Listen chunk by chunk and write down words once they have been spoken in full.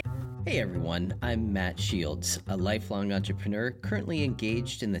Hey everyone, I'm Matt Shields, a lifelong entrepreneur currently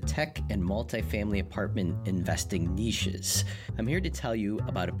engaged in the tech and multifamily apartment investing niches. I'm here to tell you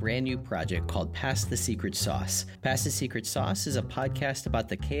about a brand new project called Pass the Secret Sauce. Pass the Secret Sauce is a podcast about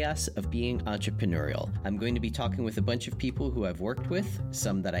the chaos of being entrepreneurial. I'm going to be talking with a bunch of people who I've worked with,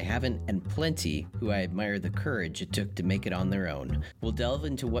 some that I haven't, and plenty who I admire the courage it took to make it on their own. We'll delve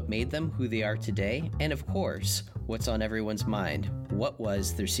into what made them who they are today, and of course, what's on everyone's mind. What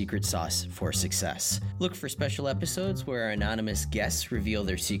was their secret sauce for success? Look for special episodes where our anonymous guests reveal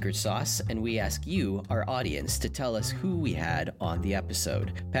their secret sauce, and we ask you, our audience, to tell us who we had on the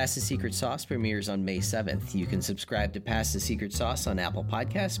episode. Pass the Secret Sauce premieres on May 7th. You can subscribe to Pass the Secret Sauce on Apple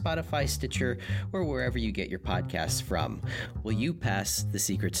Podcasts, Spotify, Stitcher, or wherever you get your podcasts from. Will you pass the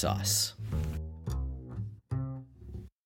secret sauce?